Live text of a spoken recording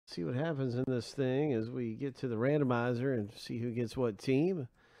see what happens in this thing as we get to the randomizer and see who gets what team.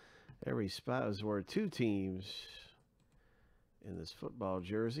 Every spot is worth 2 teams in this football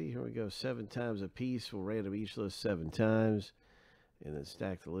jersey. Here we go, 7 times a piece. We'll random each list 7 times and then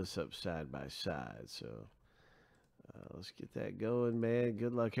stack the lists up side by side. So let's get that going, man.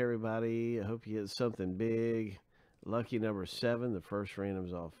 Good luck, everybody. I hope you get something big. Lucky number 7. The first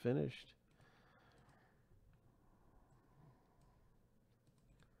random's all finished.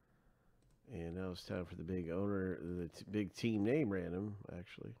 And now it's time for the big owner, the big team name random,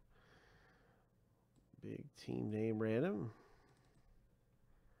 actually. Big team name random.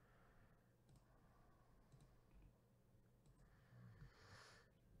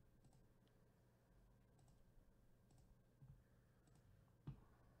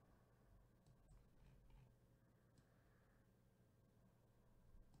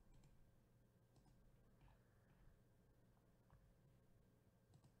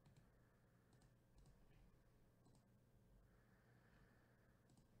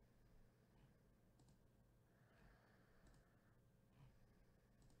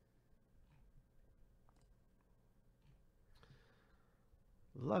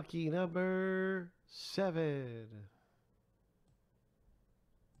 Lucky number 7.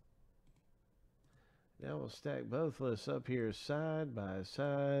 Now we'll stack both lists up here side by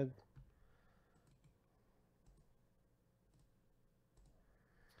side.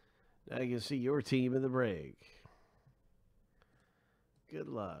 Now you can see your team in the break. Good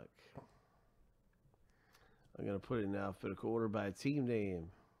luck. I'm going to put it in alphabetical order by team name.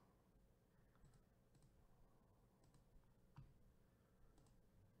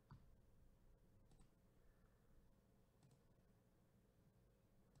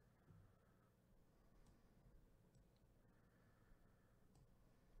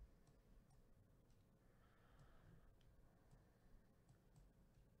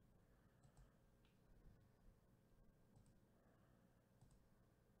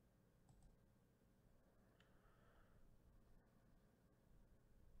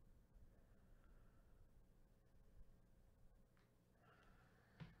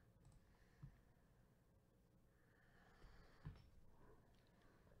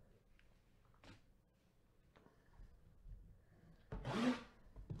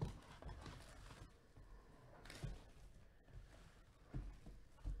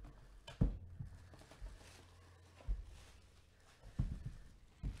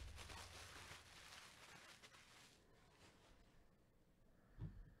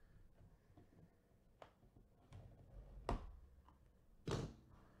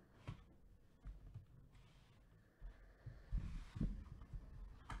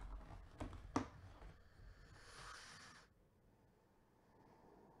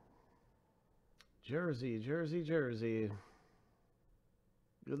 Jersey, Jersey, Jersey.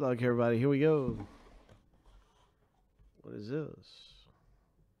 Good luck, everybody. Here we go. What is this?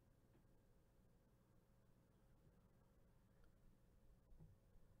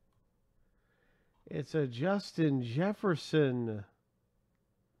 It's a Justin Jefferson.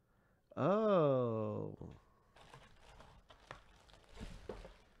 Oh.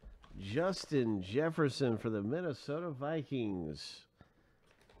 Justin Jefferson for the Minnesota Vikings.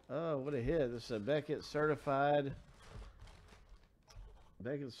 Oh, what a hit. This is a Beckett certified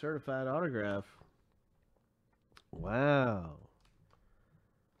autograph. Wow.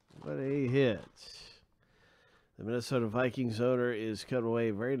 What a hit. The Minnesota Vikings owner is coming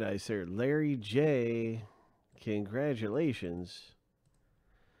away very nice there. Larry J. Congratulations.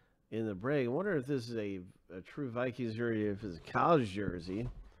 In the break. I wonder if this is a true Vikings jersey, if it's a college jersey.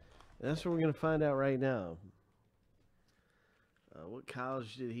 That's what we're going to find out right now. What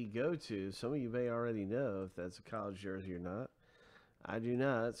college did he go to? Some of you may already know if that's a college jersey or not. I do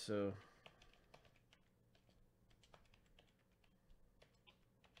not, so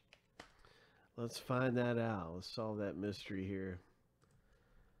let's find that out. Let's solve that mystery here.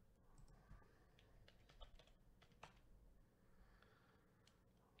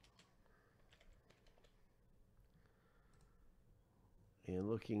 And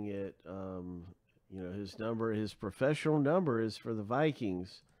looking at you know, his number, his professional number is for the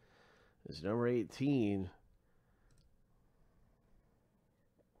Vikings. It's number 18.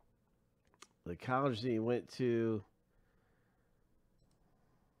 The college that he went to,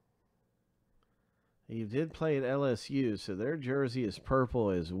 he did play at LSU, so their jersey is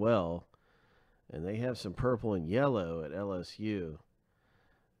purple as well. And they have some purple and yellow at LSU.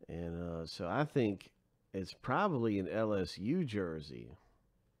 And so I think it's probably an LSU jersey.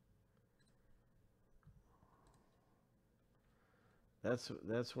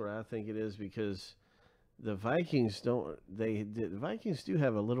 That's where I think it is, because The Vikings don't. The Vikings do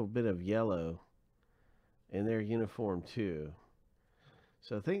have a little bit of yellow in their uniform too.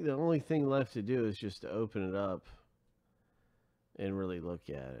 So I think the only thing left to do is just to open it up and really look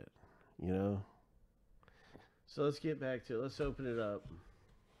at it, you know. So let's get back to it. Let's open it up.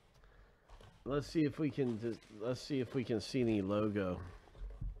 Let's see if we can. Let's see if we can see any logo.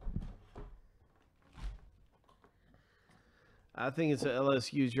 I think it's an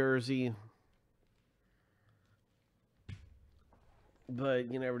LSU jersey,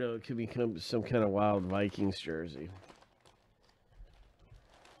 but you never know. It could become some kind of wild Vikings jersey.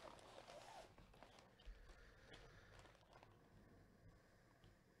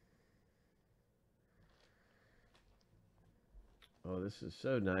 Oh, this is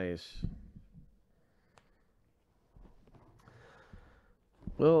so nice.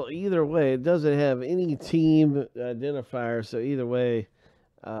 Well, either way, it doesn't have any team identifier. So either way,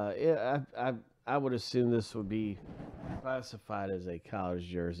 I would assume this would be classified as a college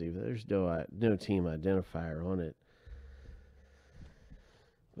jersey. But there's no team identifier on it.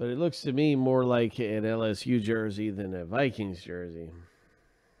 But it looks to me more like an LSU jersey than a Vikings jersey.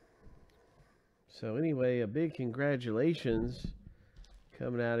 So anyway, a big congratulations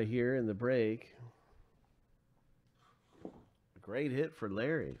coming out of here in the break. Great hit for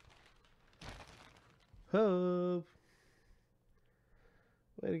Larry. Hope.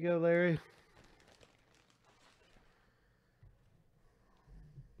 Way to go, Larry.